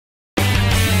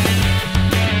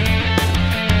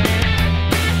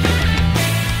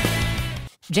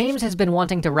James has been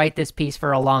wanting to write this piece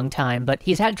for a long time, but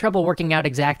he's had trouble working out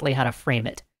exactly how to frame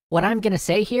it. What I'm gonna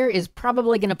say here is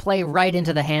probably gonna play right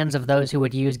into the hands of those who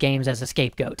would use games as a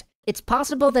scapegoat. It's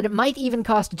possible that it might even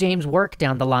cost James work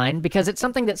down the line because it's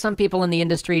something that some people in the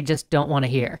industry just don't want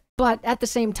to hear. But at the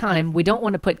same time, we don't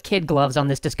want to put kid gloves on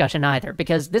this discussion either,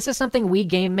 because this is something we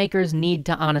game makers need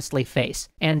to honestly face.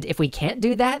 And if we can't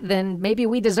do that, then maybe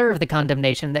we deserve the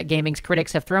condemnation that gaming's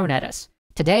critics have thrown at us.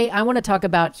 Today, I want to talk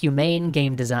about humane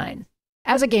game design.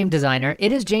 As a game designer,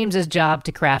 it is James's job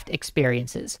to craft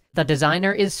experiences. The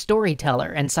designer is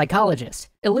storyteller and psychologist,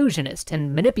 illusionist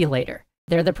and manipulator.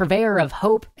 They're the purveyor of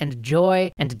hope and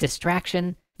joy and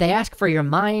distraction. They ask for your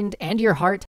mind and your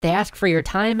heart. They ask for your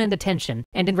time and attention,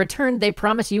 and in return, they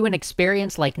promise you an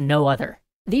experience like no other.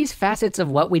 These facets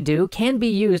of what we do can be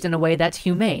used in a way that's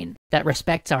humane, that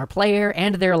respects our player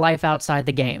and their life outside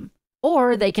the game.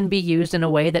 Or they can be used in a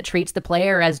way that treats the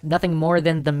player as nothing more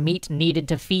than the meat needed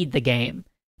to feed the game.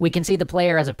 We can see the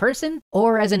player as a person,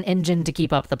 or as an engine to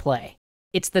keep up the play.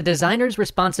 It's the designer's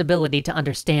responsibility to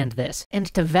understand this, and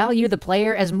to value the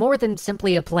player as more than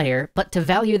simply a player, but to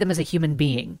value them as a human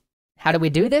being. How do we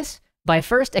do this? By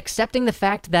first accepting the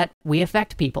fact that we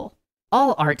affect people.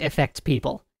 All art affects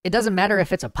people. It doesn't matter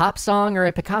if it's a pop song or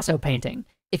a Picasso painting.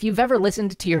 If you've ever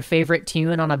listened to your favorite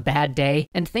tune on a bad day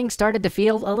and things started to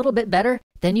feel a little bit better,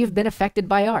 then you've been affected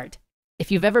by art.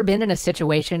 If you've ever been in a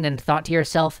situation and thought to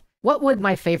yourself, what would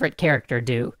my favorite character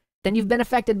do? Then you've been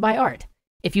affected by art.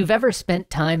 If you've ever spent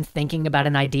time thinking about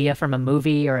an idea from a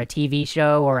movie or a TV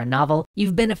show or a novel,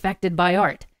 you've been affected by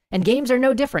art. And games are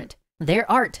no different.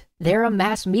 They're art. They're a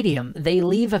mass medium. They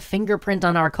leave a fingerprint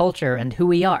on our culture and who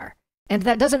we are. And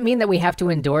that doesn't mean that we have to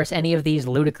endorse any of these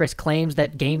ludicrous claims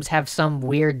that games have some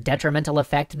weird detrimental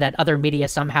effect that other media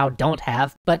somehow don't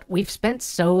have, but we've spent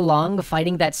so long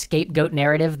fighting that scapegoat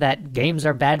narrative that games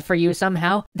are bad for you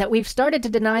somehow, that we've started to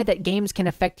deny that games can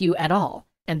affect you at all.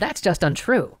 And that's just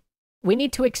untrue. We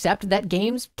need to accept that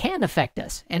games can affect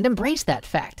us, and embrace that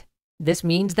fact. This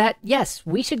means that, yes,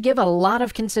 we should give a lot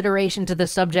of consideration to the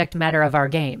subject matter of our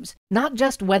games, not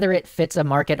just whether it fits a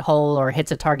market hole or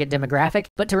hits a target demographic,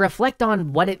 but to reflect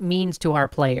on what it means to our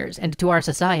players and to our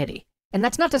society. And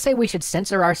that's not to say we should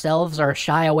censor ourselves or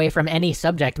shy away from any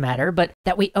subject matter, but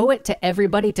that we owe it to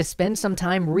everybody to spend some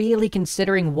time really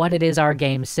considering what it is our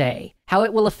games say, how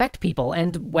it will affect people,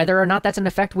 and whether or not that's an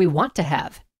effect we want to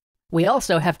have. We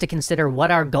also have to consider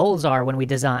what our goals are when we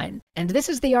design. And this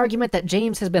is the argument that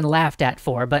James has been laughed at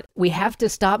for, but we have to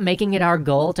stop making it our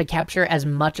goal to capture as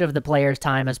much of the player's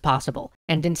time as possible,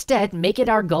 and instead make it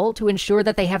our goal to ensure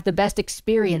that they have the best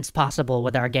experience possible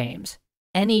with our games.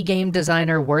 Any game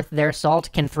designer worth their salt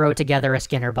can throw together a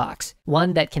Skinner box,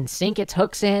 one that can sink its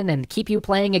hooks in and keep you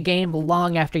playing a game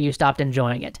long after you stopped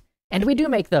enjoying it. And we do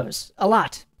make those, a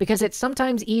lot, because it's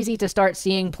sometimes easy to start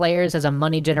seeing players as a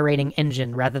money-generating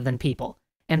engine rather than people.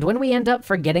 And when we end up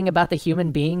forgetting about the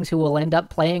human beings who will end up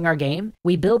playing our game,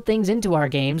 we build things into our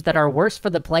games that are worse for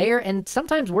the player and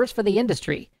sometimes worse for the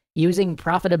industry, using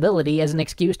profitability as an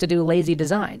excuse to do lazy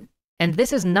design. And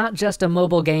this is not just a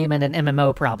mobile game and an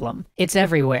MMO problem. It's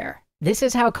everywhere. This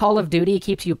is how Call of Duty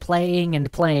keeps you playing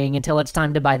and playing until it's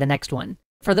time to buy the next one.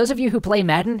 For those of you who play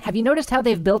Madden, have you noticed how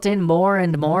they've built in more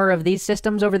and more of these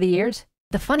systems over the years?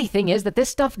 The funny thing is that this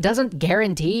stuff doesn't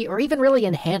guarantee or even really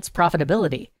enhance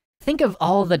profitability. Think of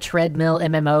all the treadmill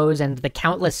MMOs and the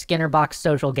countless Skinner box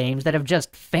social games that have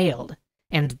just failed.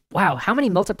 And wow, how many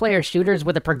multiplayer shooters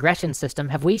with a progression system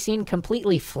have we seen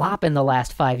completely flop in the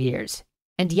last 5 years?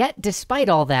 And yet, despite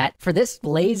all that, for this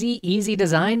lazy, easy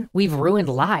design, we've ruined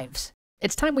lives.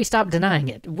 It's time we stop denying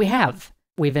it. We have.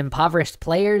 We've impoverished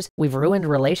players, we've ruined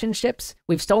relationships,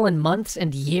 we've stolen months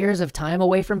and years of time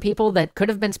away from people that could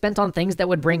have been spent on things that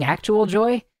would bring actual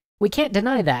joy. We can't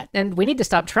deny that, and we need to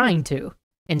stop trying to.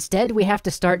 Instead, we have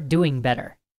to start doing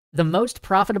better. The most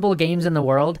profitable games in the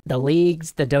world, the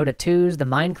Leagues, the Dota 2s, the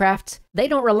Minecrafts, they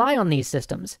don't rely on these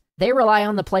systems. They rely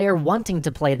on the player wanting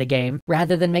to play the game,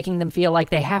 rather than making them feel like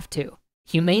they have to.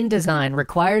 Humane design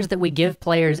requires that we give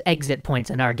players exit points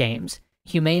in our games.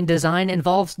 Humane design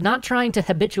involves not trying to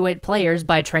habituate players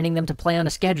by training them to play on a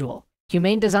schedule.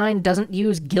 Humane design doesn't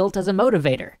use guilt as a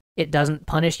motivator. It doesn't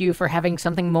punish you for having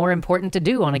something more important to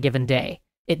do on a given day.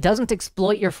 It doesn't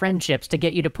exploit your friendships to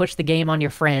get you to push the game on your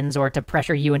friends or to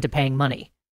pressure you into paying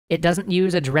money. It doesn't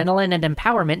use adrenaline and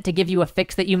empowerment to give you a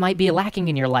fix that you might be lacking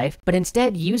in your life, but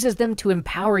instead uses them to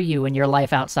empower you in your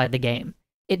life outside the game.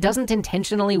 It doesn't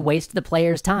intentionally waste the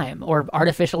player's time or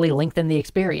artificially lengthen the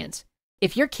experience.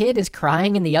 If your kid is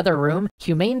crying in the other room,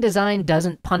 Humane design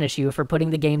doesn't punish you for putting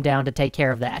the game down to take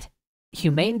care of that.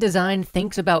 Humane design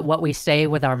thinks about what we say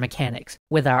with our mechanics,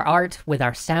 with our art, with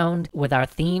our sound, with our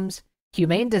themes.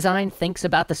 Humane design thinks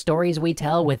about the stories we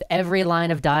tell with every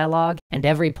line of dialogue and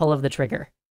every pull of the trigger.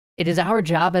 It is our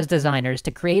job as designers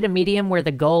to create a medium where the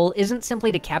goal isn't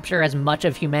simply to capture as much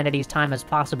of humanity's time as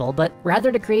possible, but rather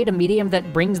to create a medium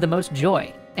that brings the most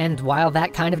joy. And while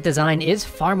that kind of design is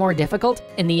far more difficult,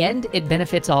 in the end, it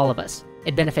benefits all of us.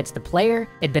 It benefits the player,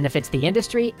 it benefits the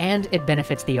industry, and it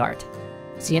benefits the art.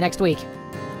 See you next week.